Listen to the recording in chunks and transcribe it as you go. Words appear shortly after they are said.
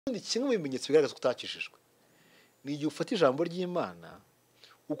ni kimwe mu bimenyetso bigaragaza ko utakijijwe ni igihe ufata ijambo ry'Imana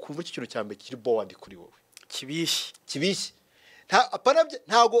ukumva iki kintu cya mbere kiri bowandi kuri wowe kibishye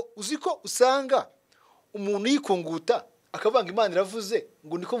ntago uzi ko usanga umuntu yikunguta akavanga Imana iravuze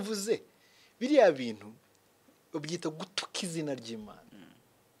ngo niko mvuze biriya bintu babyita gutuka izina ry'Imana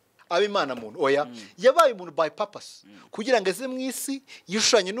Imana muntu oya yabaye umuntu by purpose kugira ngo aze mu isi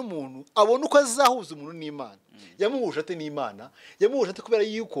yishushanye n'umuntu abone uko azahuza umuntu n'Imana yamuhuje ate n'Imana yamuhuje ate kubera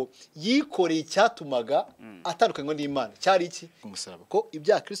yuko yikoreye icyatumaga atandukanywa n'Imana cyari iki umusaraba ko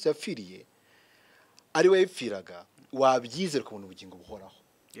ibya Kristo yapfiriye ari we yapfiraga wabyizera kubona ubugingo buhoraho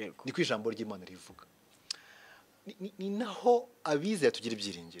ni kwijambo ry'Imana rivuga ni naho abizera tugira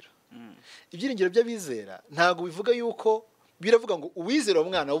ibyiringiro ibyiringiro by'abizera ntago bivuga yuko biravuga ngo uwizera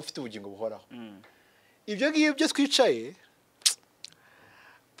umwana ufite ubugingo buhoraho ibyo ngibyo twicaye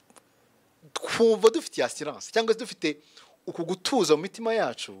twumva dufite assurance cyangwa dufite uku gutuza mu mitima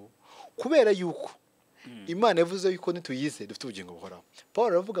yacu kubera yuko Imana yavuze yuko nituyizera dufite ubugingo buhoraho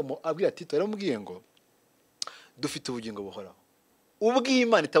Paul aravuga mu abwira Tito yaramubwiye ngo dufite ubugingo buhoraho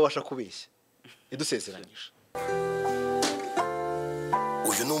ubw'Imana itabasha kubeshya idusezeranyije.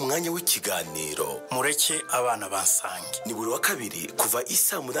 Uyu ni umwanya w'ikiganiro Mureke abana Bansange. Ni buri wa kabiri kuva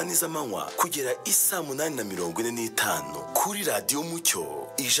isa 8 z'amanywa kugera isa 8:45 kuri Radio Mucyo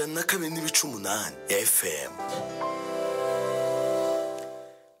 102.8 FM.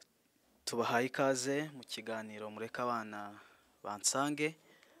 Tubahaye ikaze mu kiganiro Mureke abana Bansange.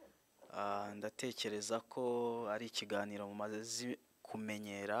 Ndatekereza ko ari ikiganiro mumaze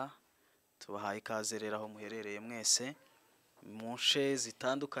kumenyera. Tubahaye ikaze rero aho muherereye mwese mu nshe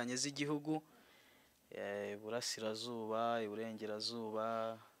zitandukanye z'igihugu, Burasirazuba,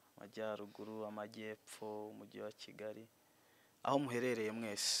 Iburengerazuba, Amajyaruguru, Amajyepfo, Umujyi wa Kigali, aho muherereye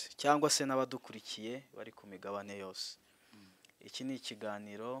mwese cyangwa se n'abadukurikiye bari ku migabane yose. Iki ni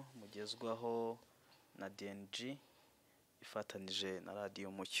ikiganiro mugezwaho na DNG ifatanije na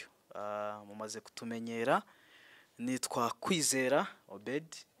Radio Mucyo. Mumaze kutumenyera, nitwa Kwizera Obed,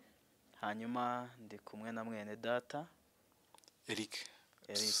 hanyuma ndi kumwe na mwene data Eric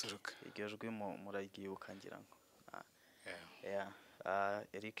iryo jwi muragibuka ngira ngo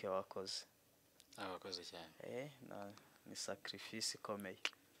Eric wakoze cyane ni sacrifice ikomeye.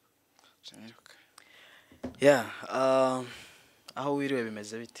 Aho wiriwe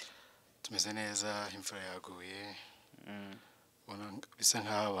bimeze bite? Tumeze neza, imvura yaguye, bisa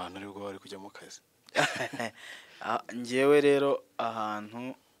nk'aho abantu ari bwo bari kujya mu kazi. Ngewe rero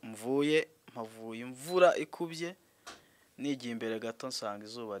ahantu mvuye imvura ikubye, nigiye imbere gato nsanga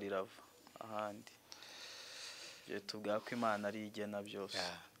izuba rirava ahandi. Je tubwira ko Imana ari igena byose.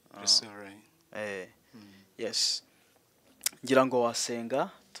 Yes. Ngira ngo wasenga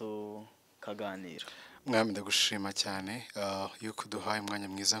tukaganira. Mwami ndagushima cyane yuko duhaye umwanya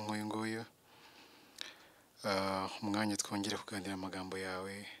mwiza nk'uyu nguyu. Umwanya twongera kuganira amagambo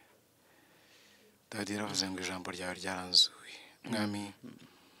yawe. Dawidi yaravuze ngo ijambo ryawe ryaranzuye. Mwami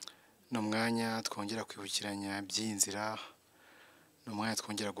no mwanya twongera kwibukiranya by'inzira, no mwanya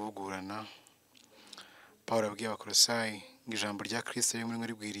twongera guhugurana. Paul abwiye Abakolosayi ngo ijambo rya Kristo riri muri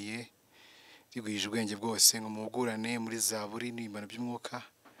ribwiriye rigwije ubwenge bwose ngo muhugurane muri zaburi n'ibimbano by'umwuka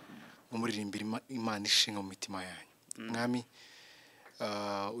ngo muririmbire Imana ishinga mu mitima yanyu. Mwami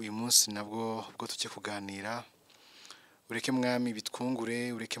uyu munsi nabwo ubwo tucye kuganira, ureke mwami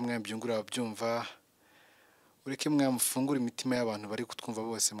bitwungure, ureke mwami byungura ababyumva, ureke mwami ufungure imitima y'abantu bari kutwumva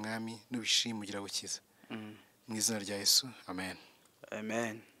bose mwami n'ubishima ugira gukiza. Mu izina rya Yesu, amen.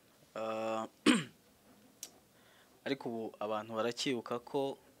 Amen. Ariko ubu abantu barakibuka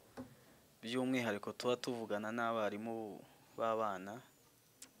ko by'umwihariko tuba tuvugana n'abarimu b'abana.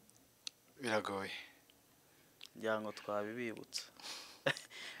 Biragoye. Ngira ngo twabibibutsa.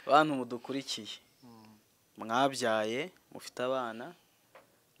 Abantu mudukurikiye, mwabyaye, mufite abana,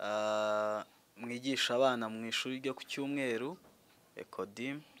 mwigisha abana mu ishuri ryo ku cyumweru,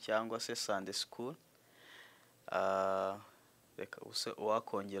 Ecodim cyangwa se Sunday School. Reka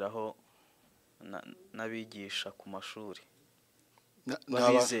wakongeraho n'abigisha ku mashuri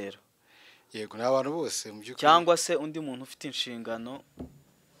babizera. Yego n'abantu bose mu by'ukuri, cyangwa se undi muntu ufite inshingano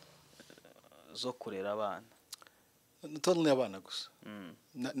zo kurera abana. Totally abana gusa.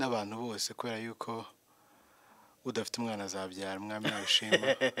 N'abantu bose kubera yuko udafite umwana azabyara mwami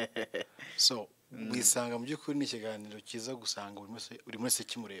nabishima. So mwisanga mu by'ukuri ni ikiganiro cyiza gusanga uri mwese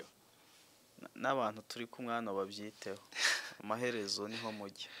kimureba. N'abantu turi ku mwana babyiteho. Amaherezo niho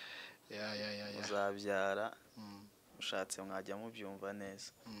mujya. Uzabyara ushatse mwajya mubyumva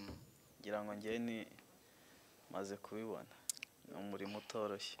neza. Ngira ngo ngiye ni maze kubibona. Ni umurimo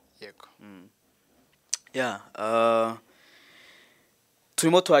utoroshye. Yego.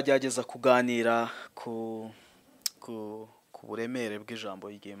 turimo turagerageza kuganira ku buremere bw'ijambo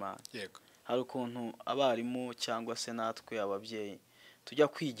ry'Imana. Yego. Hari ukuntu abarimu cyangwa se natwe ababyeyi tujya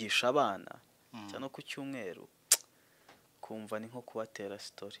kwigisha abana cyane ku cyumweru kumva ni nko kubatera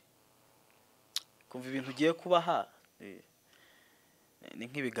story, kumva ibintu ugiye kubaha ni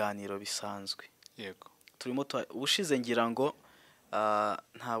nk'ibiganiro bisanzwe. Yego. Turimo ubushize ngira ngo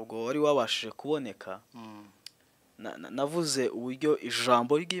ntabwo wari wabashije kuboneka. Navuze uburyo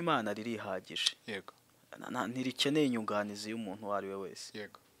ijambo ry'Imana ririhagije. Yego. Ntirikeneye inyunganizi y'umuntu uwo ari we wese.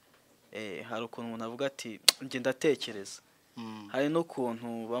 Yego. Hari ukuntu umuntu avuga ati njye ndatekereza. Hari n'ukuntu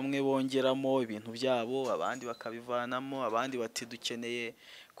bamwe bongeramo ibintu byabo, abandi bakabivanamo, abandi bati dukeneye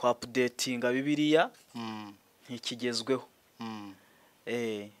kwa updatinga Bibiliya ntikigezweho.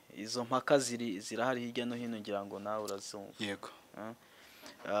 Izo mpaka zirahari hirya no hino ngira ngo nawe urazumva. Yego.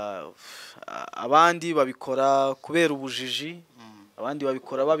 Abandi babikora kubera ubujiji, abandi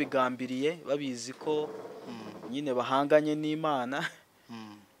babikora babigambiriye babizi ko nyine bahanganye n'Imana,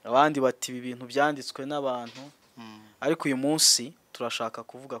 abandi bati ibi bintu byanditswe n'abantu. Ariko uyu munsi turashaka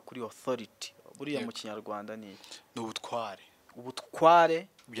kuvuga kuri authority. Buriya mu Kinyarwanda ni iki? Ni ubutware. Ubutware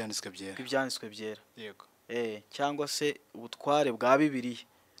bw'ibyanditswe byera. Yego. Cyangwa se ubutware bwa Bibiliya.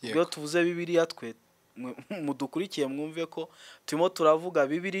 Iyo tuvuze Bibiliya twe mudukurikiye mwumve ko turimo turavuga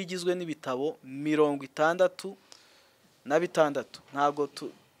Bibiliya igizwe n'ibitabo 66. Ntabwo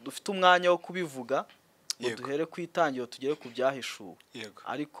dufite umwanya wo kubivuga ngo duhere ku itangiro tugere ku byahishuwe.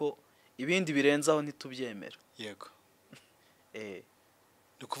 Ariko ibindi birenzaho ntitubyemera. Yego. Ni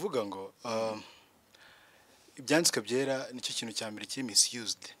ukuvuga ngo ibyanditswe byera nicyo kintu cya mbere kiri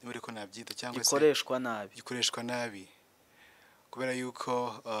misused, niba ariko nabyita, cyangwa se gikoreshwa nabi kubera yuko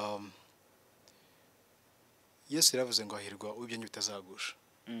Yesu yaravuze ngo hahirwa ubwenge bitazagusha.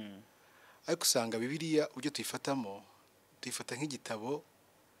 Ariko usanga Bibiliya ujye tuyifatamo, tuyifata nk'igitabo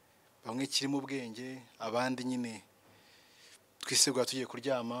bamwe kirimo ubwenge, abandi nyine twisegura tugiye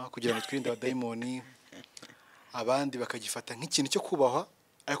kuryama kugira ngo twirinde abadayimoni, abandi bakagifata nk'ikintu cyo kubahwa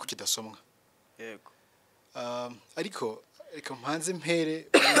ariko kidasomwa. Yego. Ariko reka mpanze mpere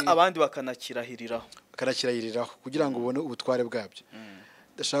abandi bakanakirahiriraho kugira ngo ubone ubutware bwabyo.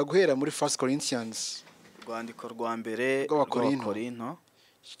 Ndashaka guhera muri 1 Corinthians, rwandiko rwa mbere rw'Abakorinto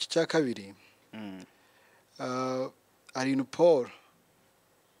cya kabiri. Hari ibintu Paul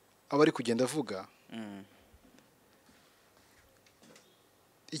aba ari kugenda avuga.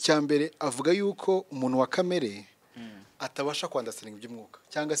 Icya mbere avuga yuko umuntu wa kamere atabasha kwandasanga iby'umwuka,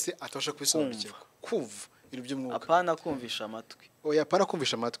 cyangwa se atabasha kubisobanukirwa, kumva ibintu by'umwuka. Apana kumvisha amatwi. Oya, apana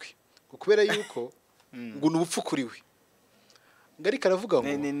kumvisha amatwi, kubera yuko ngo n'ubupfu kuri we. Ngari karavuga ngo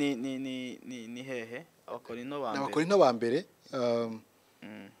ni hehe? Abakorinto ba mbere.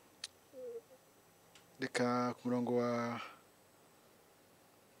 Reka ku murongo wa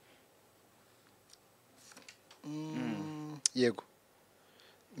yego,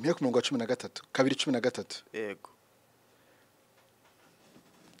 mpera ku murongo wa 13, 2:13. Yego.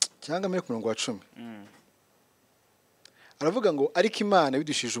 Cyangwa mpera ku murongo wa 10. Aravuga ngo ariko Imana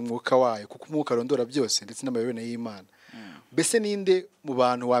bidushije umwuka wayo, kuko umwuka arondora byose ndetse n'amayobera y'Imana. Mbese ninde mu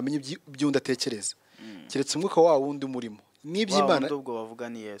bantu wamenye iby'undi atekereza keretse umwuka wawo wundi umurimo? N'iby'Imana ubwo bavuga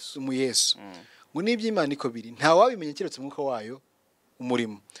ni Yesu. Mu Yesu. Ngo n'iby'Imana niko biri, nta wabimenye keretse umwuka wayo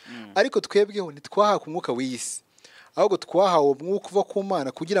umurimo. Ariko twebweho ntitwahawe ku mwuka w'isi, ahubwo twahawe umwuka uva ku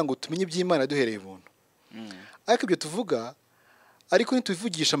Mana kugira ngo tumenye iby'Imana duhereye ubuntu. Ariko ibyo tuvuga ariko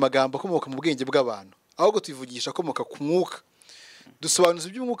ntitubivugisha amagambo akomoka mu bwenge bw'abantu, ahubwo tubivugisha akomoka ku mwuka, dusobanuza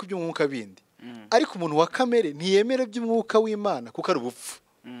iby'umwuka bindi. Ariko umuntu wa kamere ntiyemera iby'umwuka w'Imana kuko ari ubupfu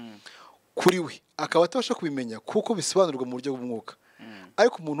kuri we, akaba atabasha kubimenya kuko bisobanurwa mu buryo bw'umwuka.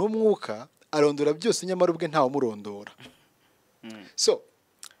 Ariko umuntu w'umwuka arondora byose, nyamara ubwe ntawe umurondora. So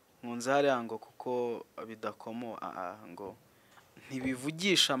munzi hariya ngo kuko bidakomo ngo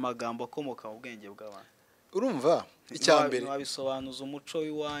ntibivugisha amagambo akomoka mu bwenge bw'abantu. Urumva icya mbere wabisobanuza umuco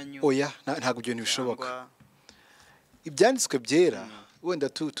w'iwanyu. Oya, ntabwo ibyo ntibishoboka. Ibyanditswe byera, wenda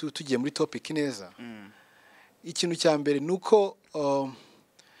tugiye muri topic neza, ikintu cya mbere nuko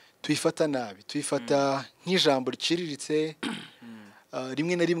tuyifata nabi, tuyifata nk'ijambo riciriritse.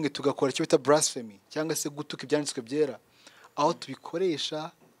 Rimwe na rimwe tugakora icyo bita blasphemy, cyangwa se gutuka ibyanditswe byera, aho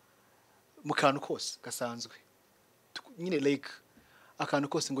tubikoresha mu kantu kose gasanzwe, nyine like akantu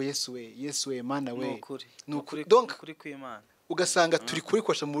kose ngo Yesu we Mana we, donc kuri kw'Imana, ugasanga turi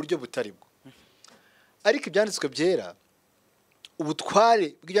kurikoresha mu buryo butari bwo. Ariko ibyanditswe byera,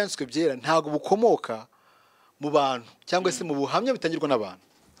 ubutware bw'ibyanditswe byera ntabwo bukomoka mu bantu cyangwa se mu buhamya bitangirwa n'abantu.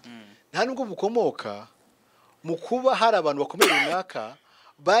 Nta nubwo bukomoka mu kuba hari abantu bakomeye runaka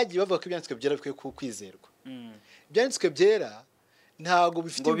bagiye bavuga ko ibyanditswe byera bikwiye kwizerwa. Ibyanditswe byera ntago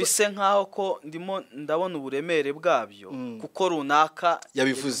bifite ngo bise nkaho ko ndimo ndabona uburemere bwabyo kuko runaka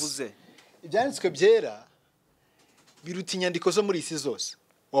yabivuze. Ibyanditswe byera biruta inyandiko zo muri isi zose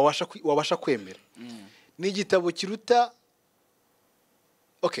wabasha kwemera. Ni igitabo kiruta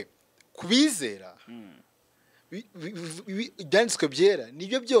kubizera. Ibyanditswe byera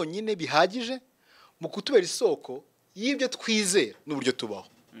nibyo byonyine bihagije mu kutubera isoko y'ibyo twizera n'uburyo tubaho.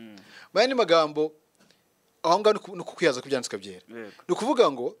 Bayandi magambo aho ngaho no kukwihaza kubyanditswe byera. Ni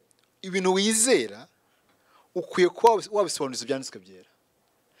ukuvuga ngo ibintu wizera ukwiye kuba wabisobanuza ibyanditswe byera.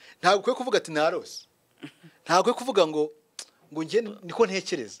 Ntabwo ukwiye kuvuga ati narose. Ntabwo ukwiye kuvuga ngo njye niko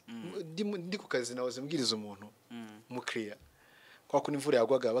ntekereza. Ndi ku kazi nawe zimbwiriza umuntu umukiriya kwa ko imvura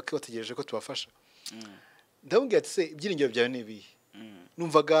yagwaga bategereje ko tubafasha. Ndamubwira ati se ibyiringiro byawe ni ibihe?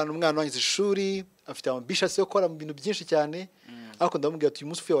 Numvaga umwana wangize ishuri afite ambitious yo gukora mu bintu byinshi cyane, ariko ndamubwira ati uyu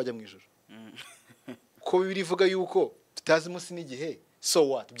munsi ufuye wajya mu ijuru. Ko Bibiliya ivuga yuko tutazi umunsi n'igihe, so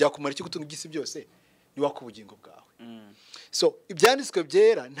what? Byakumara iki gutunga iby'isi byose niwaka ubugingo bwawe. So ibyanditswe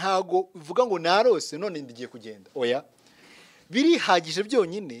byera ntago bivuga ngo narose none ndigiye kugenda. Oya, birihagije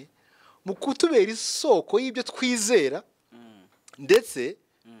byonyine mu kutubera isoko y'ibyo twizera ndetse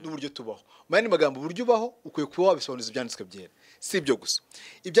n'uburyo tubaho. Mani magambo uburyo ubaho ukwiye kuba wabisobanuza ibyanditswe byera. Si ibyo gusa,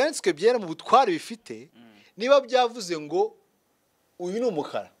 ibyanditswe byera mu butware bifite, niba byavuze ngo uyu ni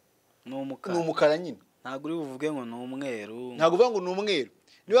umukara, ni umukara nyine, ntabwo uri buvuge ngo ni umweru, ntabwo uvuga ngo ni umweru.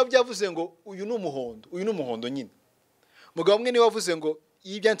 Niba byavuze ngo uyu ni umuhondo, uyu ni umuhondo nyine. Mugabo umwe niba wavuze ngo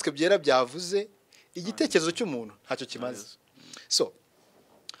iyo ibyanditswe byera byavuze, igitekerezo cy'umuntu ntacyo kimaze. So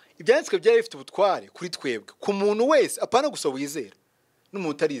ibyanditswe byera bifite ubutware kuri twebwe, ku muntu wese apana gusa wizera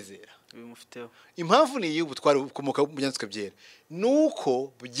n'umuntu utarizera. Impamvu ni iyi ubutware bukomoka mu byanditswe byera,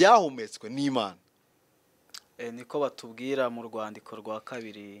 nuko byahumetswe n'Imana. Niko batubwira mu rwandiko rwa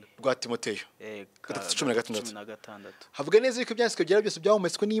kabiri rwa Timoteyo 16. Havuga neza yuko ibyanditswe byera byose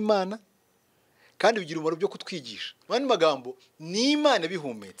byahumetswe n'Imana kandi bigira umumaro byo kutwigisha. Mani magambo n'Imana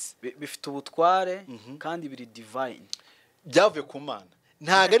bihumetse, bifite ubutware kandi biri divine, byavuye ku Mana.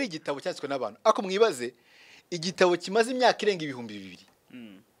 Ntago ari igitabo cyanditswe n'abantu. Ako mwibaze igitabo kimaze imyaka irenga 2000.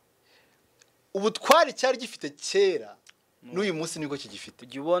 Ubutware cyari gifite kera n'uyu munsi nibwo kigifite.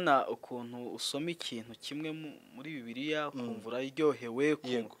 Ujya ubona ukuntu usoma ikintu kimwe muri Bibiliya ukumva uraryohewe,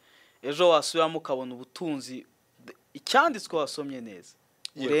 ejo wasubiramo ukabona ubutunzi icyanditswe wasomye neza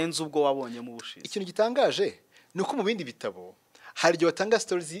urenze ubwo wabonye mu bushize. Ikintu gitangaje ni uko mu bindi bitabo hari igihe batanga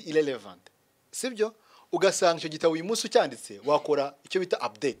stories irrelevant, sibyo? Ugasanga icyo gitabo uyu munsi ucyanditse wakora icyo bita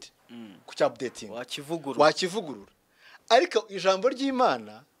update, kucya updating, wakivugurura. Ariko ijambo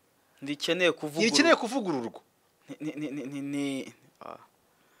ry'Imana ndikeneye kuvugururwa.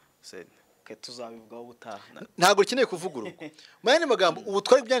 Tuzabivugaho ubutaha. Ntabwo rikeneye kuvugururwa. Mani magambo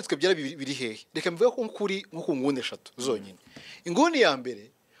ubutware bwanditswe byera biri hehe? Reka mvuge ko nkuri nko ku nguni 3 zonyine. Inguni ya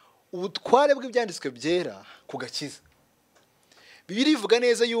mbere, ubutware bw'ibyanditswe byera ku gakiza. Bibiliya ivuga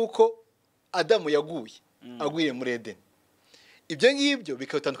neza yuko Adamu yaguye, agwiriye muri Edeni. Ibyo ngibyo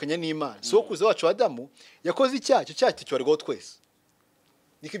bikatandukanya n'Imana. Sokuruza wacu Adamu yakoze icyaha, cyo cyaha cyorwaho twese.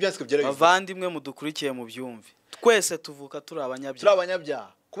 Niko ibyanditswe byera bivuga. Bavandimwe mudukurikiye mu byumve, twese tuvuka turi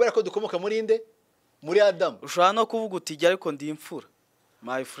abanyabyaha. Kubera ko dukomoka muri nde? Muri Adamu. Ushobora no kuvuga uti jya ariko ndi imfura,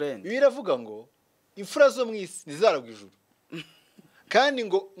 my friend. Bibiliya iravuga ngo imfura zo mu isi ntizaragwa ijuru. Kandi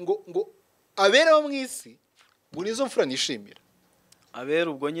ngo abera bo mu isi ngo nizo mfura nishimira.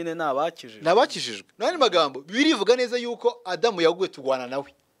 Abera ubwo nyine nabakijijwe. Nani magambo Bibiliya ivuga neza yuko Adamu yaguye tugwana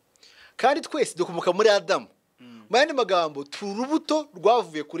nawe. Kandi twese dukomoka muri Adamu. Mani magambo turubuto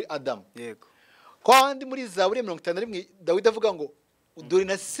rwavuye kuri Adamu. Yego. Kandi muri Zaburi 51 Dawidi avuga ngo dore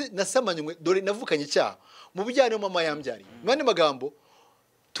nasamanywe, dore navukanye icyaha mu bijyane mama yambyari. Mani magambo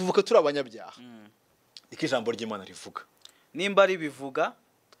tuvuka turi abanyabyaha. Iki ijambo ry'Imana rivuga. Nimba ari bivuga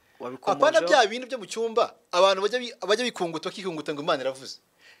wabikomojeho. Apana bya bintu byo mu cyumba abantu bajya bikunguta kikunguta ngo Imana iravuze.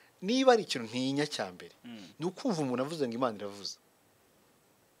 Niba ari ikintu ntinya cyambere ni ukumva umuntu avuze ngo Imana iravuze.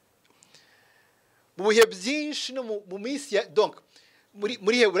 Mu bihe byinshi no mu minsi ya donc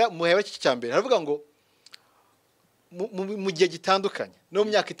muri hebura mu heba cyambere haravuga ngo mu gihe gitandukanye no mu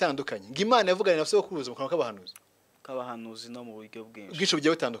myaka itandukanye ngo Imana yavugana na sokuruza mu kanwa k'abahanuzi no mu buryo bwinshi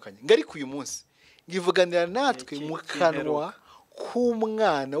bugiye butandukanye. Ngari ku uyu munsi ngivuganira natwe mu kanwa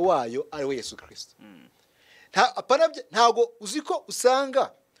k'umwana wayo ari we Yesu Kristo. Ntago uziko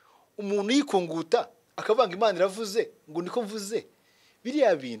usanga umuntu yikunguta akavanga Imana iravuze ngo niko mvuze.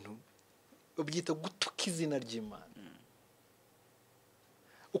 Biriya bintu ubyita gutuka izina ry'Imana.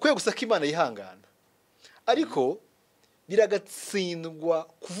 Ukwiye gusaka Imana yihangana, ariko biragatsindwa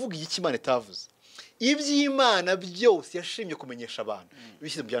kuvuga iki Imana itavuze. Iby'Imana byose yashimye kumenyesha abantu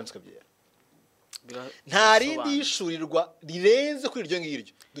bishyize mu byanditswe byera. nta rindi yishurirwa rirenze kuri iryo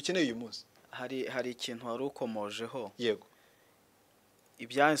ngiryo dukeneye uyu munsi. hari ikintu wari ukomojeho. Yego.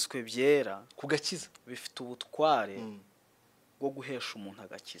 Ibyanditswe byera ku gakiza bifite ubutware bwo guhesha umuntu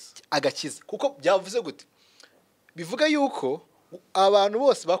agakiza kuko byavuze gute bivuga yuko abantu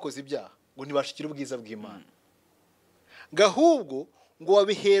bose bakoze ibyaha ngo ntibashikire ubwiza bw'Imana ngahubwo ngo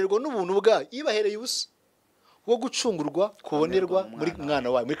wabiherwa n'ubuntu bwayo ibahereye ubusa wo gucungurwa kubonerwa muri mwana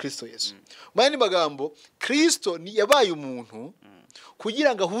wawe muri Kristo Yesu. Mani magambo Kristo yabaye umuntu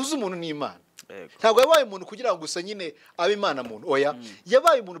kugira ngo ahuze umuntu n'Imana. Ntabwo yabaye umuntu kugira ngo gusa nyine abe Imana muntu oya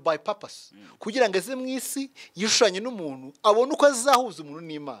yabaye umuntu by purpose kugira ngo aze mu isi yishushanye n'umuntu abone uko azahuza umuntu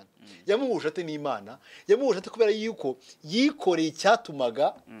n'Imana. Yamuhuje ate n'Imana yamuhuje ate kubera yuko yikoreye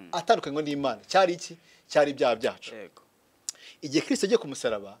icyatumaga atandukanywa n'Imana cyari iki cyari ibyaha byacu. Igihe Kristo agiye ku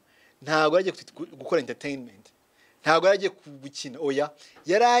musaraba ntabwo yagiye gukora entertainment ntabwo yagiye gukina oya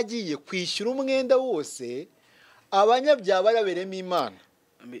yaragiye kwishyura umwenda wose abanyabyaha baraberemo Imana.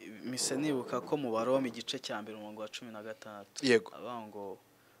 Mise nibuka ko mu Baroma igice cya mbere umurongo wa 16 abango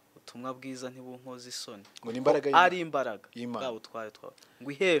ubutumwa bwiza ntibunkoze isoni ngo n'imbaraga ari imbaraga bwa butware twa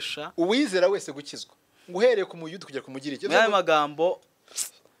ngo ihesha uwizera wese gukizwa ngo uhereye ku muyudu kugera ku mugiriki. N'aya magambo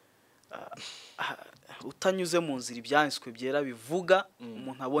utanyuze mu nzira ibyanditswe byera bivuga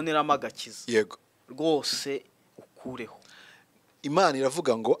umuntu aboneramo agakiza. Yego rwose ukureho. Imana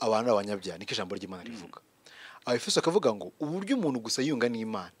iravuga ngo abantu abanyabyaha niko ijambo ry'Imana rivuga. Abefeso akavuga ngo uburyo umuntu gusa yunga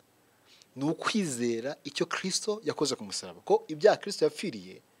n'Imana ni ukwizera icyo Kristo yakoze ku musaraba ko ibyaha Kristo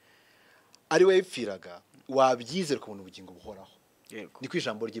yapfiriye ari we yapfiraga wabyizera kubona ubugingo buhoraho. Niko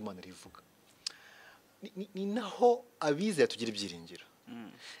ijambo ry'Imana rivuga. Ni naho abizera tugira ibyiringiro.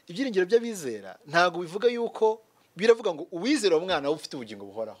 Ibyiringiro by'abizera ntago bivuga yuko biravuga ngo uwizera umwana we ufite ubugingo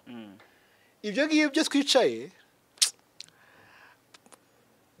buhoraho. Ibyo ngibyo twicaye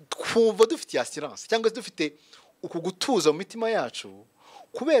twumva dufite assurance cyangwa dufite uku gutuza mu mitima yacu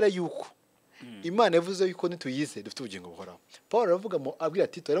kubera yuko Imana yavuze yuko nituyizeye dufite ubugingo buhoraho. Paul aravuga mo abwira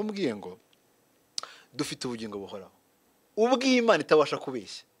Tito yaramubwiye ngo dufite ubugingo buhoraho ubw'Imana itabasha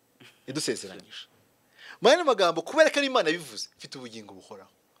kubeshya idusezeranyije. Mane magambo kubera ko Imana bivuze mfite ubugingo buhoraho.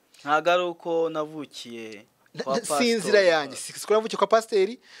 Ntago ari uko navukiye sinzira yanjye siko navukiye kwa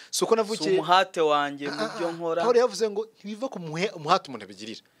pasiteri suko navukiye umuhate wanjye mu byo nkora. Paul yavuze ngo ntibiva ku umuhate umuntu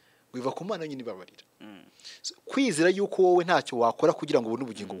abigirira wiva ku Mana nyine babarira. Kwizera yuko wowe ntacyo wakora kugira ngo ubone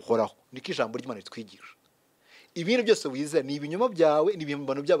ubugingo buhoraho niko ijambo ry'Imana ritwigisha. Ibintu byose wizera ni ibinyoma byawe ni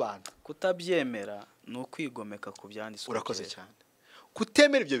ibimbano by'abantu. Kutabyemera ni ukwigomeka ku byanditswe. Urakoze cyane.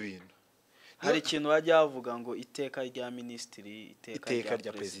 Kutemera ibyo bintu. Hari ikintu bajya bavuga ngo iteka rya minisitiri iteka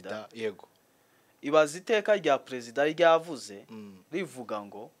rya perezida. Yego. Ibaza iteka rya perezida ryavuze rivuga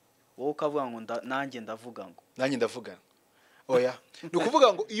ngo wowe ukavuga ngo nanjye ndavuga ngo oya ni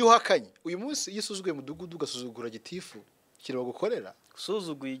ukuvuga ngo iyo uhakanye uyu munsi iyo usuzuguye mudugudu ugasuzugura gitifu kirimo gukorera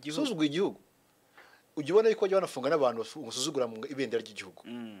usuzuguye igihugu ujya ubona yuko bajya banafunga n'abantu basuzugura mu ibendera ry'igihugu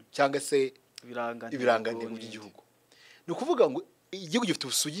cyangwa se ibirangantego by'igihugu. Ni ukuvuga ngo igihugu gifite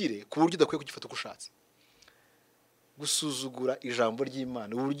ubusugire ku buryo udakwiye kugifata uko ushatse. Gusuzugura ijambo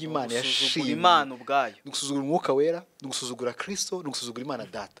ry'Imana uburyo Imana yashimye Imana ubwayo ni gusuzugura umwuka wera ni gusuzugura Kristo ni gusuzugura Imana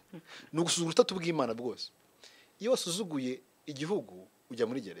data ni gusuzugura utatu bw'Imana bwose. Iyo wasuzuguye igihugu ujya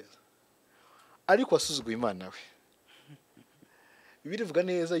muri gereza ariko wasuzuguye Imana we Bibiliya ivuga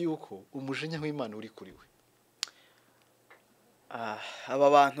neza yuko umujinya w'Imana uri kuri we. Aba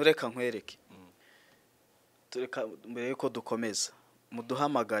bantu reka nkwereke tureka mbere yuko dukomeza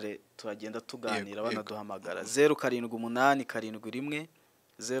muduhamagare turagenda tuganira banaduhamagara 0788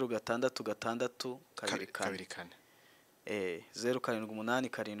 71 066 24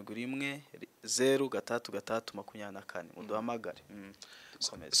 0788 71 066 muduhamagare.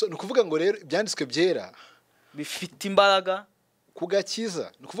 So ni ukuvuga ngo rero ibyanditswe byera bifite imbaraga ku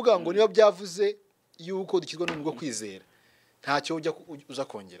gakiza. Ni ukuvuga ngo niba byavuze yuko dukizwa n'umuntu bwo kwizera ntacyo ujya uza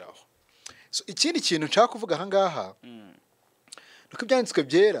kongeraho. So ikindi kintu nshaka kuvuga aha ngaha nuko ibyanditswe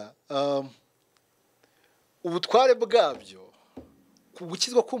byera ubutware bwabyo ku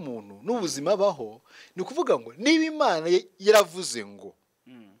gukizwa k'umuntu n'ubuzima baho ni ukuvuga ngo niba Imana yaravuze ngo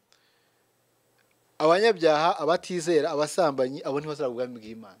abanyabyaha abatizera abasambanyi abo ntibazara ubwami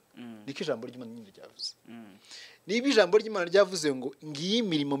bw'Imana niko ijambo ry'Imana nyine ryavuze. Niba ijambo ry'Imana ryavuze ngo ngiyi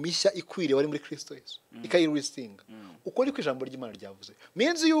imirimo mishya ikwiriye wari muri Kristo Yesu ikayirusinga uko niko ijambo ry'Imana ryavuze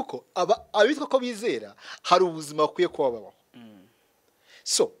menzi yuko abitwa ko bizera hari ubuzima bakwiye kuba babaho.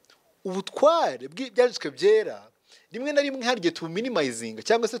 So ubutware bw'ibyanditswe byera rimwe na rimwe hari igihe tuminimizinga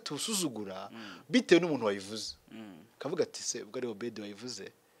cyangwa se tusuzugura bitewe n'umuntu wayivuze kavuga ati se ubwo ari Obedi wayivuze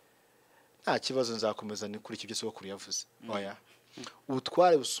nta kibazo nzakomeza ni kuri icyo sogokuru yavuze. Oya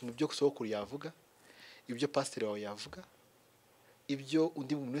ubutware busuma ibyo sogokuru yavuga ibyo pasiteri wawe yavuga, ibyo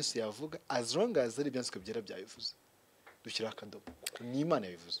undi muntu wese yavuga, as long as ari ibyanditswe byera byabivuze, dushyiraho akadomo kuko ni Imana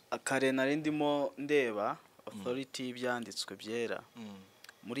yabivuze. Akare nari ndimo ndeba authority y'ibyanditswe byera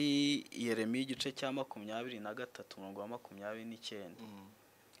muri Yeremiya igice cya 23 umurongo wa 29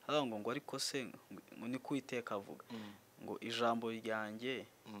 havuga ngo ariko se ngo ni kwiteka avuga ngo ijambo ryanjye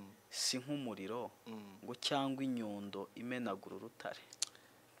si nk'umuriro ngo cyangwa inyundo imenagura urutare.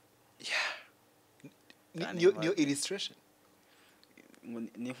 Niyo illustration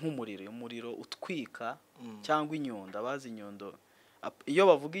ni nk'umuriro utwika cyangwa inyundo. Abazi inyundo, iyo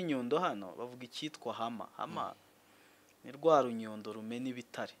bavuga inyundo hano bavuga icyitwa hama ni rwa runyundo rumena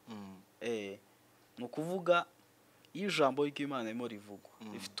ibitare. Ni ukuvuga iyo ijambo ry'Imana ririmo rivugwa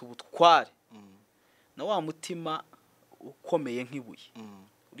rifite ubutware na wa mutima ukomeye nk'ibuye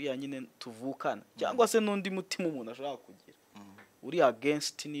uriya nyine tuvukana, cyangwa se n'undi mutima umuntu ashobora kugira uri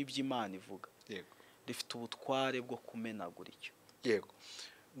against n'iby'Imana ivuga, rifite ubutware bwo kumenagura icyo. Yego,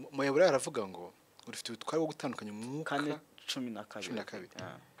 mu Heburayo aravuga ngo rifite ubutware bwo gutandukanya umwuka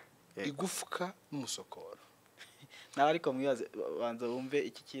 12 igufwa n'umusokoro. Nawe ariko mwibaze, banza wumve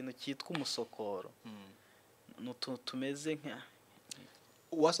iki kintu cyitwa umusokoro. N'utuntu tumeze nka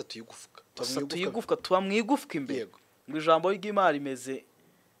wasa tuyigufwa, tuba mwigufwa imbere. Ngo ijambo ry'Imana rimeze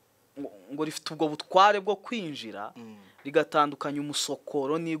ngo rifite ubwo butware bwo kwinjira rigatandukanya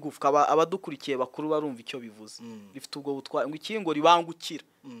umusokoro n'igufwa. Abadukurikiye bakuru barumva icyo bivuze. Rifite ubwo butware ngo ikingo ribangukira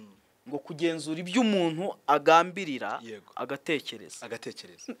ngo kugenzura ibyo umuntu agambirira agatekereza.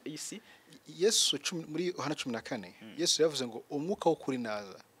 Isi Yesu muri Yohana 14 Yesu yavuze ngo umwuka wo kuri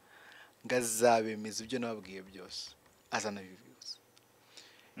naza ngazabemeza ibyo nababwiye byose azanabivuza.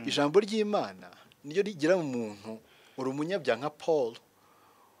 Ijambo ry'Imana niyo rigira mu muntu uri umunyabya nka Paul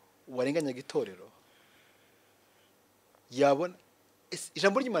warenganyaga itorero yabona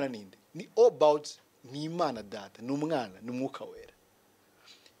ijambo ry'Imana ninde? Ni all about ni Imana Data, ni Umwana, ni Umwuka Wera.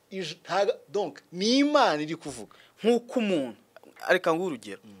 Donc ni Imana iri kuvuga nk'uko umuntu. Areka ngo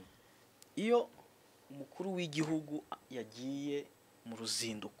urugero, iyo umukuru w'igihugu yagiye mu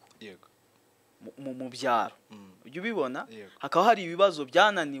ruzinduko mu byaro, ujye ubibona hakaba hari ibibazo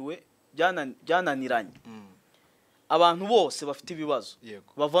byananiranye, abantu bose bafite ibibazo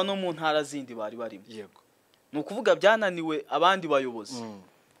bava no mu ntara zindi bari barimo. Ni ukuvuga byananiwe abandi bayobozi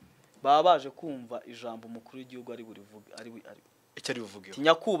baba baje kumva ijambo umukuru w'igihugu ari burivuge icyo ari buvuge.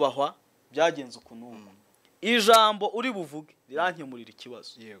 Nyakubahwa byagenze ukuntu ijambo uri buvuge rirankemurira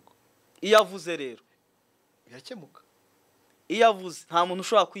ikibazo. Iyo avuze rero birakemuka. Iyo avuze nta muntu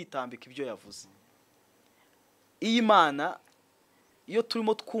ushobora kwitambika ibyo yavuze. Imana iyo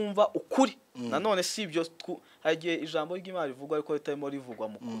turimo twumva ukuri, nanone si ibyo hagiye ijambo ry'Imana rivugwa ariko ritarimo rivugwa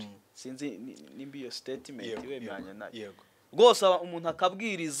mu kuri. Sinzi nimba iyo statement wemyanya nayo. Rwose umuntu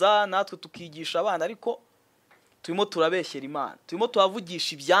akabwiriza natwe tukigisha abana, ariko turimo turabeshyera Imana, turimo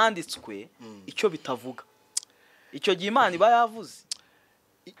turavugisha ibyanditswe icyo bitavuga. Icyo gihe Imana iba yavuze.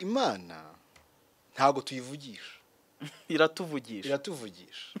 Imana ntago tuyivugisha, iratuvugisha.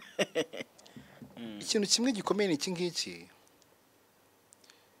 Ikintu kimwe gikomeye ni iki ngiki,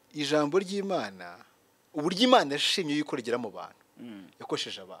 ijambo ry'Imana, uburyo Imana yashimye yuko rigera mu bantu,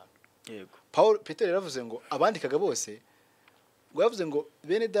 yakosheje abantu. Peter yaravuze ngo abandikaga bose, ngo yavuze ngo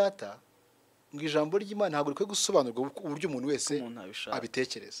bene data, ngo ijambo ry'Imana ntabwo rikwiye gusobanurwa uburyo umuntu wese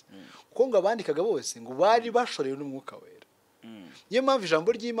abitekereza, kuko ngo abandikaga bose ngo bari bashorewe n'Umwuka Wera. Niyo mpamvu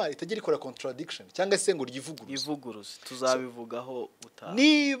ijambo ry'Imana itajya rikora contradiction cyangwa se ngo ryivuguruze. Tuzabivugaho utaha.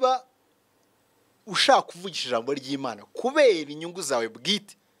 Niba ushaka kuvugisha ijambo ry'Imana kubera inyungu zawe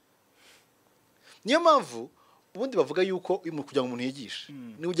bwite, niyo mpamvu ubundi bavuga yuko kugira ngo umuntu yigishe,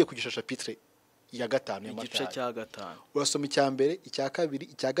 niba ugiye kugisha chapitre ya 5 ya igice cya 5 urasoma icya mbere, icya kabiri,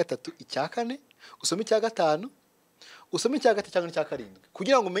 icya gatatu, icya kane, usoma icya 5, usoma icya 6 cyangwa icya 7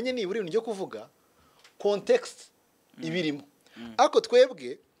 kugira ngo umenye niba uri ngiye kuvuga context ibirimo. Ariko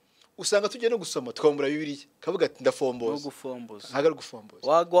twebwe usanga tugiye no gusoma twambura Bibiliya kavuga ati ndafomboza, no gufomboza, ntaga gufomboza,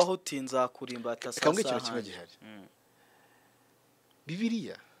 wagwaho utinza kurimbata sasa. Kamwe ikintu kimwe gihari,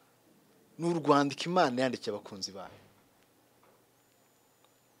 Bibiliya ni urwandiko Imana yandikiye abakunzi bayo.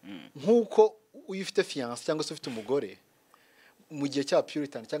 Nkuko uyifite fiance cyangwa se ufite umugore mu gihe cya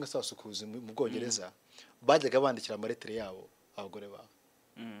Puritan cyangwa se abasukuzi mu Bwongereza bajyaga bandikira amaretere yabo abagore babo,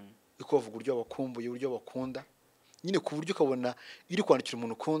 uko bavuga uburyo bakumbuye, uburyo bakunda, nyine ku buryo ukabona iri kwandikira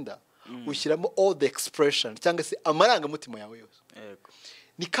umuntu ukunda ushyiramo all the expression cyangwa se amarangamutima yawe yose.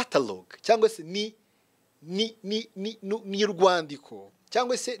 Ni catalog cyangwa se ni urwandiko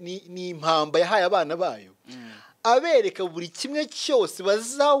cyangwa se ni impamba yahaye abana bayo, abereka buri kimwe cyose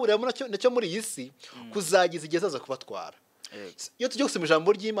bazahuramo nacyo muri iyi si kuzagiza igihe zaza kubatwara. iyo tujya gusoma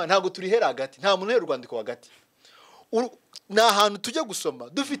ijambo ry'Imana ntabwo turihera hagati, nta muntu uhera urwandiko hagati. Ni ahantu tujya gusoma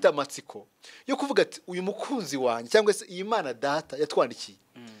dufite amatsiko yo kuvuga ati uyu mukunzi wanjye cyangwa se iyi Mana data yatwandikiye,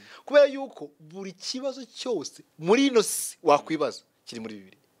 kubera yuko buri kibazo cyose muri ino si wakwibaza kiri muri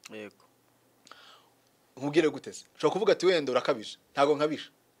Bibiliya. Yego. Nkubwire gute se? Ushobora kuvuga ati wenda urakabije. Ntabwo nkabije.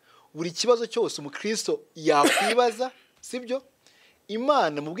 Buri kibazo cyose umukristo yakwibaza, sibyo?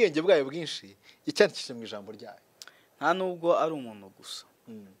 Imana mu bwenge bwayo bwinshi icyandikishije mu ijambo ryayo. Nta nubwo ari umuntu gusa,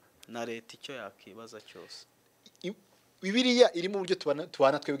 na leta icyo yakibaza cyose. Bibiliya irimo uburyo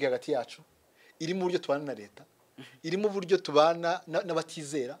tubana twebwe hagati yacu, irimo uburyo tubana na leta, irimo uburyo tubana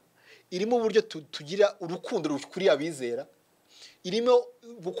n'abatizera, irimo uburyo tugira urukundo rukuri abizera, irimo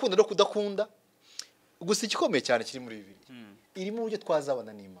gukunda no kudakunda. Gusa igikomeye cyane kiri muri Bibiliya, irimo uburyo twazabana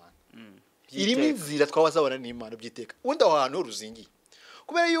n'Imana, irimo inzira twazabana n'Imana byiteka. Undi aho hantu ruzingiye,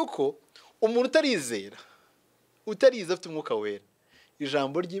 kubera yuko umuntu utarize afite umwuka wera,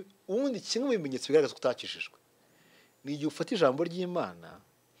 ijambo ubundi kimwe mu bimenyetso bigaragaza ko utakijijwe ni igihe ufata ijambo ry'Imana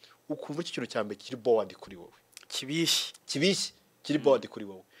ukumva iki kintu cya mbere kiri bowadi kuri wowe, kibishye kiri bowadi kuri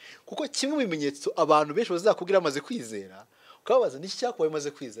wowe. Kuko kimwe mu bimenyetso abantu benshi bazakubwira bamaze kwizera, ukababaza n'iki cyakubaye umaze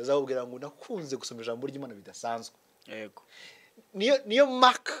kwizera, azakubwira ngo nakunze gusoma ijambo ry'Imana bidasanzwe. Yego. Niyo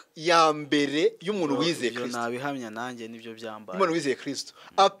mark ya mbere y'umuntu wizeye Kristo. Ibyo nabihamya nanjye nibyo byambaye. Umuntu wizeye Kristo.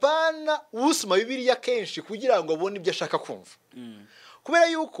 Apana usoma Bibiliya kenshi kugira ngo abone ibyo ashaka kumva. Kubera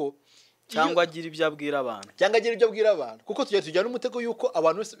yuko cyangwa agira ibyo abwira abantu. Kuko tujyana umutego yuko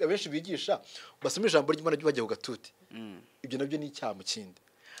abantu benshi bigisha basoma ijambo ry'Imana bajya ku gatuti. Ibyo nabyo ni icyaha mu kindi.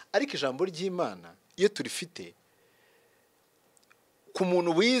 Ariko ijambo ry'Imana iyo turifite ku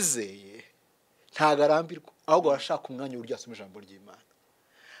muntu wizeye ntago arambirwa, ahubwo arashaka umwanya w'uburyo asoma ijambo ry'Imana.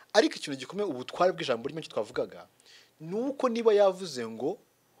 Ariko ikintu gikomeye ubutware bw'ijambo ry'Imana twavugaga nuko niba yavuze ngo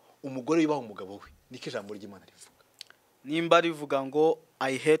umugore yubaha umugabo we, niko ijambo ry'Imana rivuga. Nimba rivuga ngo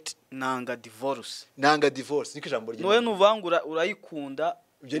I hate nanga divorce niko ijambo ry'Imana. Nowe nuvangura urayikunda,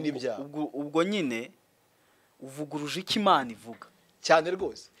 ibyo ni ibyaha. Ubwo nyine uvuguruje iki Imana ivuga cyane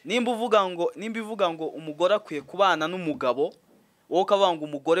rwose. Nimba ivuga ngo umugore akwiye kubana n'umugabo, wowe ukavanga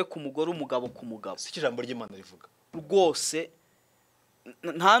umugore ku mugore, umugabo ku mugabo, si ijambo ry'Imana rivuga rwose.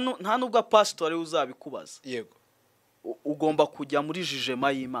 Nta nubwo pastor uzabikubaza. Yego. Ugomba kujya muri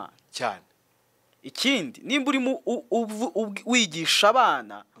jijema y'Imana cyane. Ikindi nimba urimo wigisha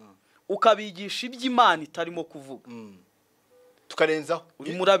abana ukabigisha iby'Imana itarimo kuvuga, tukarenzaho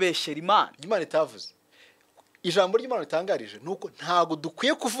urimo urabeshyera Imana itavuze. Ijambo ry'Imana ritangarije nuko ntago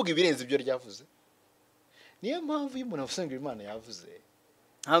dukwiye kuvuga ibirenze ibyo ryavuze. Niyo mpamvu iyo umuntu avuze ngo Imana yavuze,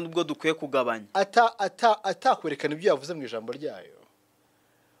 nta nubwo dukwiye kugabanya, atakwerekana ibyo yavuze mu ijambo ryayo,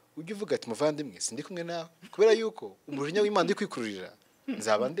 ujye uvuga ati muvandimwe sindi kumwe nawe, kubera yuko umujinya w'Imana uri kwikururira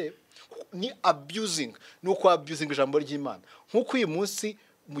nzaba ndeba. Ni abusing, nuko abusing ijambo ry'Imana. Nkuko uyu munsi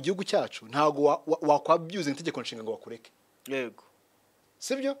mu gihugu cyacu ntago wakwabusing itegeko nshinga ngo wakureke. Yego.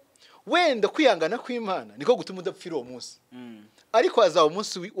 Sibyo? Wenda kwihangana kw'Imana niko gutuma udapfira uwo munsi. Ariko hazaba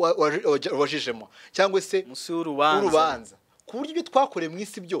umunsi wajijemo cyangwa se umunsi w'urubanza, ku buryo ibyo twakoreye mu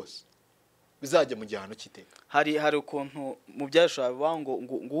isi byose bizajya mu gihano cy'iteka. Hari ukuntu mu byashobora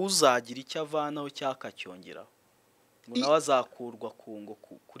ngo uzagira icyo avanaho cyakacyongeraho, ngo nawe azakurwa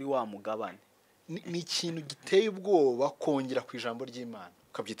kuri wa mugabane. Ni ikintu giteye ubwoba kongera ku ijambo ry'Imana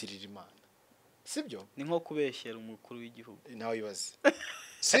ukabyitirira Imana, sibyo? Ni nko kubeshyera umukuru w'igihugu. Nawe ibaze,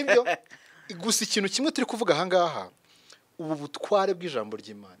 sibyo? Gusa ikintu kimwe turi kuvuga aha ngaha, ubu butware bw'ijambo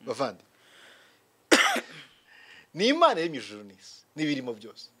ry'Imana bavandi, ni Imana yaremye ijuru n'isi n'ibirimo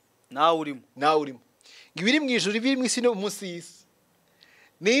byose. Nawe urimo. Ibiri mu ijuru, ibiri mu isi no munsi y'isi.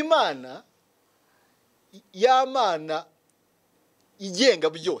 Ni Imana y'Imana igenga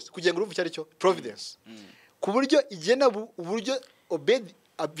byose, kugenga urumva icyo ari cyo providence. Ku buryo igena uburyo Obedi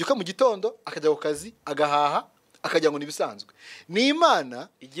abyuka mu gitondo akajya ku kazi agahaha akajya ngo nibisanzwe. Ni Imana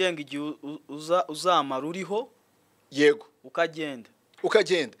igenga igihe uzamara uriho. Yego. Ukagenda.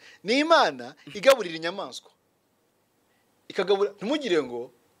 Ni Imana igaburira inyamaswa. Ikagabura, ntumugire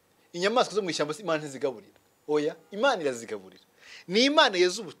ngo inyamaswa zo mu ishyamba Imana ntizigaburira. Oya, Imana irazigaburira. Ni Imana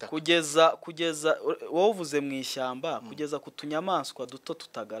yeza ubutaka. Kugeza wowe uvuze mu ishyamba, kugeza ku tunyamaswa duto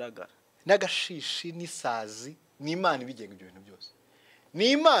tutagaragara. N'agashishi n'isazi, ni Imana ibigenga ibyo bintu byose.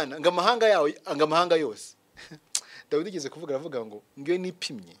 Ni Imana ngo amahanga yose. Dawidi igeze kuvuga aravuga ngo ngiye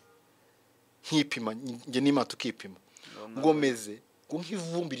nipimye nkipima, nge n'Imana tukipima, ngo meze ngo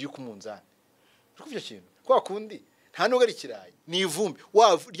nk'ivumbi riri ku munzani. Urumva icyo kintu? Kwa kundi nta nubwo ari ikirayi, ni ivumbi,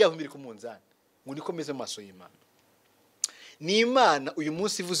 rya vumbi riri ku munzani, ngo niko meze mu maso y'Imana. Ni Imana uyu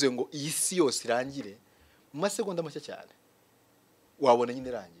munsi ivuze ngo iyi si yose irangire mu masegonda make cyane, wabona nyine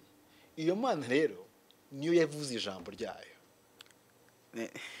irangiye. Iyo Mana rero niyo yavuze ijambo ryayo,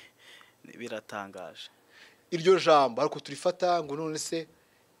 biratangaje iryo jambo ariko turifata ngo none se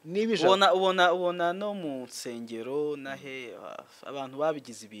niba ijambo ubona no mu nsengero nahe abantu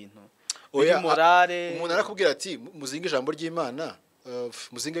babigize ibintu oya morale umuntu arakubwira ati muzinga ijambo ry'Imana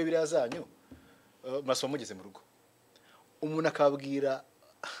muzinga Bibiliya zanyu masomo mugeze mu rugo umuntu akabwira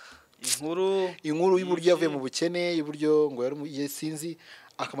inkuru y'uburyo yavuye mu bukene y'uburyo ngo yari sinzi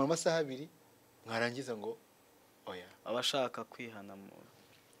akamara amasaha 2 mwarangiza ngo oya abashaka kwihana mu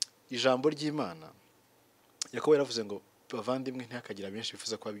ijambo ry'Imana Yakobo yaravuze ngo bavandimwe ntihakagira benshi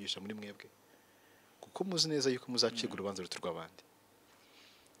bifuza kwabigisha muri mwebwe kuko muzi neza yuko muzacigura urubanza rutu rw'abandi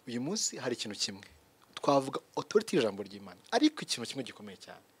uyu munsi hari ikintu kimwe twavuga authority y'ijambo ry'Imana ariko ikintu kimwe gikomeye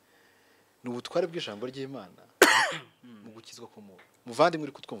cyane ni ubutware bw'ijambo ry'Imana mu gukizwa k'umuntu muvandimwe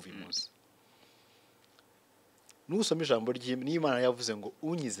uri kutwumva uyu munsi nusoma ijambo ry'Imana yavuze ngo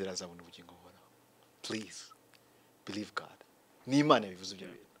unyizera azabona ubugingo buhoraho please believe God ni Imana bivuze ibyo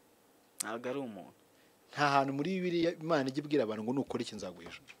bintu ntabwo ari umuntu nta hantu muri Bibiliya Imana igibwira abantu ngo nukora iki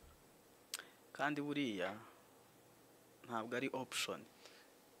nzaguhishura kandi buriya ntabwo ari option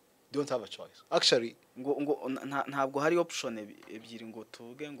don't have a choice actually ngo ntabwo hari option ebyiri ngo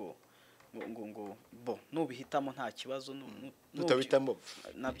tuvuge ngo bo nubihitamo nta kibazo nutabitamo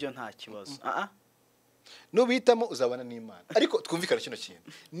nabyo nta kibazo nubihitamo uzabana n'Imana ariko twumvikana kino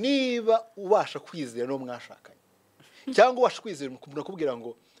kintu niba ubasha kwizera no mwashakanye cyangwa ubasha kwizera umuntu akubwira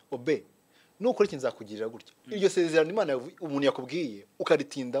ngo obe nukora iki nzakugirira gutya iryo sezerano Imana umuntu yakubwiye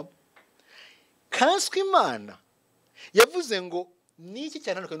ukaritindamo kanswe Imana yavuze ngo niki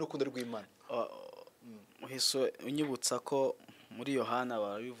cyananukanye n'urukundo rw'Imana uhiso unyibutsa ko muri Yohana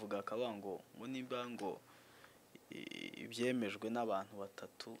barabivuga akavuga ngo nimba ngo ibyemejwe n'abantu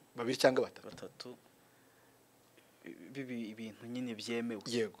babiri cyangwa batatu ibintu nyine byemewe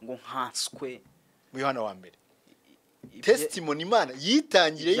ngo nkanswe mu Yohana wa mbere testimony Imana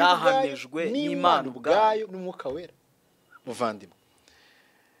yitangire yahamejwe n'Imana ubwayo n'umwuka wera muvandimwe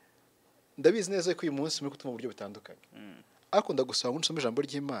ndabizi neza ko uyu munsi muri kutuma uburyo butandukanye ariko ndagusaba ngo nsome ijambo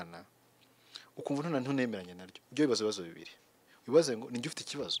ry'Imana ukumva ntunemeranya naryo ibyo bibazo bibiri bibaze ngo ninjye ufite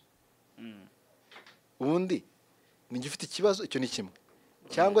ikibazo ubundi ninjye ufite ikibazo icyo ni kimwe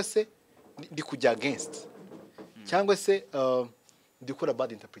cyangwa se ndi kujya against cyangwa se ndi gukora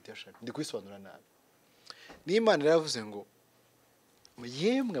bad interpretation ndi kwisobanura nabi n'Imana yaravuze ngo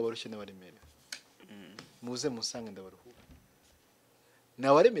yemwe abarushye n'abaremerewe muze musange ndabaruhura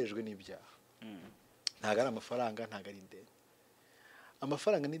nawaremejwe n'ibyaha ntago ari amafaranga ntago ari ideni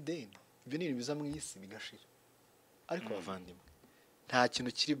amafaranga n'ideni ibyo ni ibintu biza mu isi bigashira ariko bavandimwe nta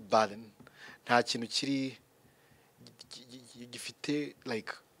kintu kiri burden nta kintu kiri gifite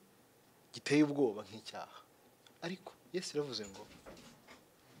like giteye ubwoba nk'icyaha ariko Yesu yaravuze ngo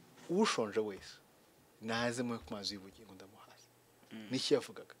ushonje wese naze mu mazi y'ubugingo ndamuhaza niki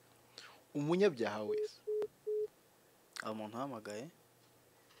yavugaga umunyabyaha wese umuntu hamagaye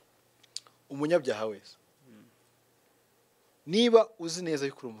umunyabyaha wese niba uzi neza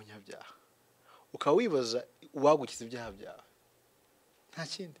yuko uri umunyabyaha ukaba wibaza uwagukiza ibyaha byawe nta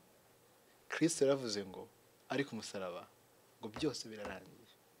kindi Kristo yaravuze ngo ari ku musaraba ngo byose birarangiye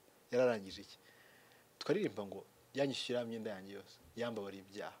yararangije iki twaririmba ngo yanyishyura imyenda yanjye yose yambabariye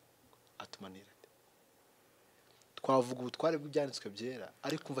ibyaha atumanira twavuga ubutware bw'ibyanditswe byera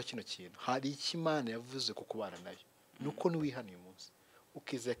ariko umva kino kintu hari icyo Imana yavuze ku kubana nayo nuko niwihana uyu munsi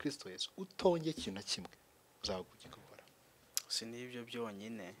ukizera Kristo Yesu utongeye ikintu na kimwe uzagukinga gukora si n'ibyo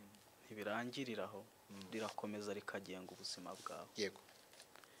byonyine ntibirangiriraho rirakomeza rikagenga ubuzima bwawe yego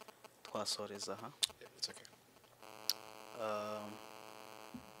twasoreza aha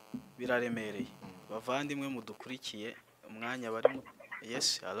biraremereye bavandimwe mudukurikiye umwanya barimo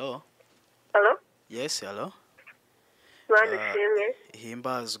yes hello yes hello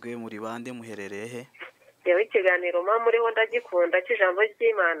himbazwe muri bande muherereye he yewe ikiganiro muriho ndagikunda cy'ijambo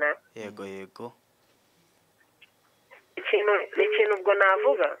ry'Imana yego ikintu ubwo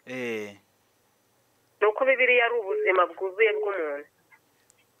navuga nuko Bibiliya ari ubuzima bwuzuye bw'umuntu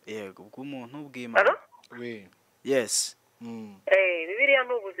yego bw'umuntu bw'Imana yes Bibiliya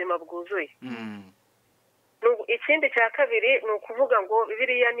ni ubuzima bwuzuye ikindi cya kabiri ni ukuvuga ngo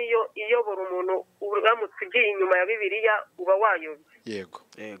Bibiliya niyo iyobora umuntu uramutse ugiye inyuma ya Bibiliya uba wayobye yego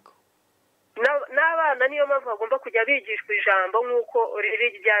n'abana niyo mpamvu bagomba kujya bigishwa ijambo nk'uko riri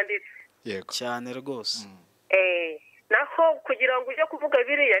ryanditse yego cyane rwose naho kugira ngo ujye kuvuga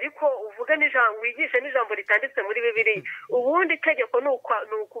Bibiliya ariko uvuge n'ijambo wigishe n'ijambo ritanditse muri Bibiliya ubundi itegeko ni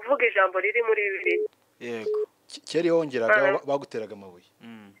ukuvuga ijambo riri muri Bibiliya yego kera yongeraga baguteraga amabuye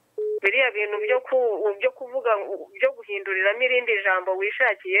biriya bintu byo kuvuga byo guhinduriramo irindi jambo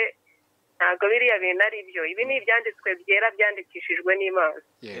wishakiye ntabwo biriya bintu ari byo, ibi ni ibyanditswe byera byandikishijwe n'Imana.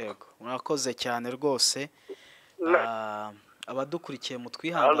 Yego, murakoze cyane rwose. Abadukurikiye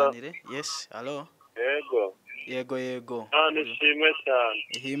mutwihanganire. Yes, allo. Yego. None ishimwe cyane.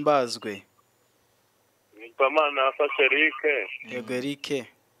 Ihimbazwe. Nitwa Mana afashe Eric. Yego Eric.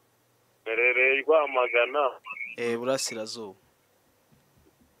 Merereye Rwamagana. Burasirazuba.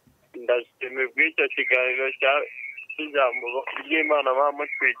 Ndashimye bw'icyo kiganiro cy'ijambo ry'Imana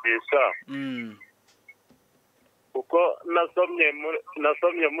bamutwigisha. Kuko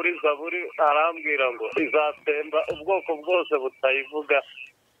nasomye muri Zaburi arambwira ngo izatemba ubwoko bwose butayivuga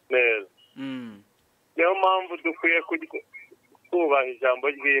neza. Niyo mpamvu dukwiye kubaha ijambo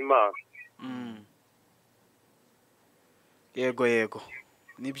ry'Imana. Yego.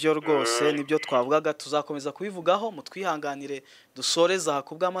 Nibyo rwose, nibyo twavugaga, tuzakomeza kubivugaho, mutwihanganire dusoreza aha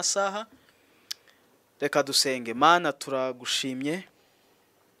kubw'amasaha. Reka dusenge. Mana, turagushimye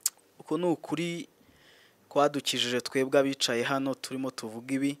uko ni ukuri kwadukijije twebwe abicaye hano turimo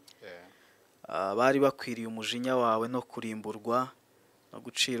tuvuga ibi. Bari bakwiriye umujinya wawe no kurimburwa no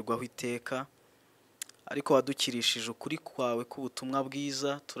gucirwaho iteka, ariko wadukirishije ukuri kwawe k'ubutumwa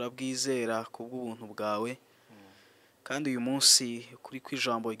bwiza, turabwizera kubw'ubuntu bwawe. Kandi uyu munsi ukuri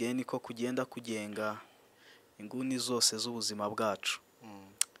kw'ijambo ryawe niko kugenda kugenga inguni zose z'ubuzima bwacu.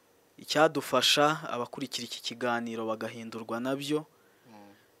 Icyadufasha abakurikira iki kiganiro bagahindurwa nabyo,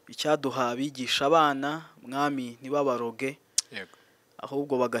 icyaduha abigisha abana mwami ntibabaroge,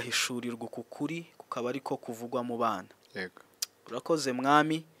 ahubwo bagahishurirwa uku kuri kukaba ariko kuvugwa mu bana. Urakoze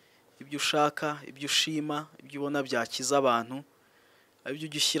mwami, ibyo ushaka, ibyo ushima, ibyo ubona byakiza abantu, ibyo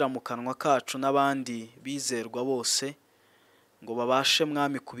ujya ushyira mu kanwa kacu n'abandi bizerwa bose, ngo babashe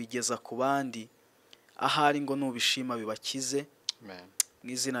mwami kubigeza ku bandi, ahari ngo nubishima bibakize. Mu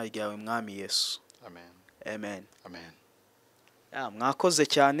izina ryawe mwami Yesu. Amen. Mwakoze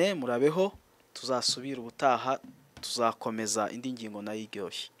cyane, murabeho, tuzasubira ubutaha, tuzakomeza indi ngingo nayo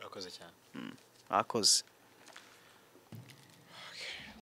iryoshye. Murakoze cyane. Mwakoze.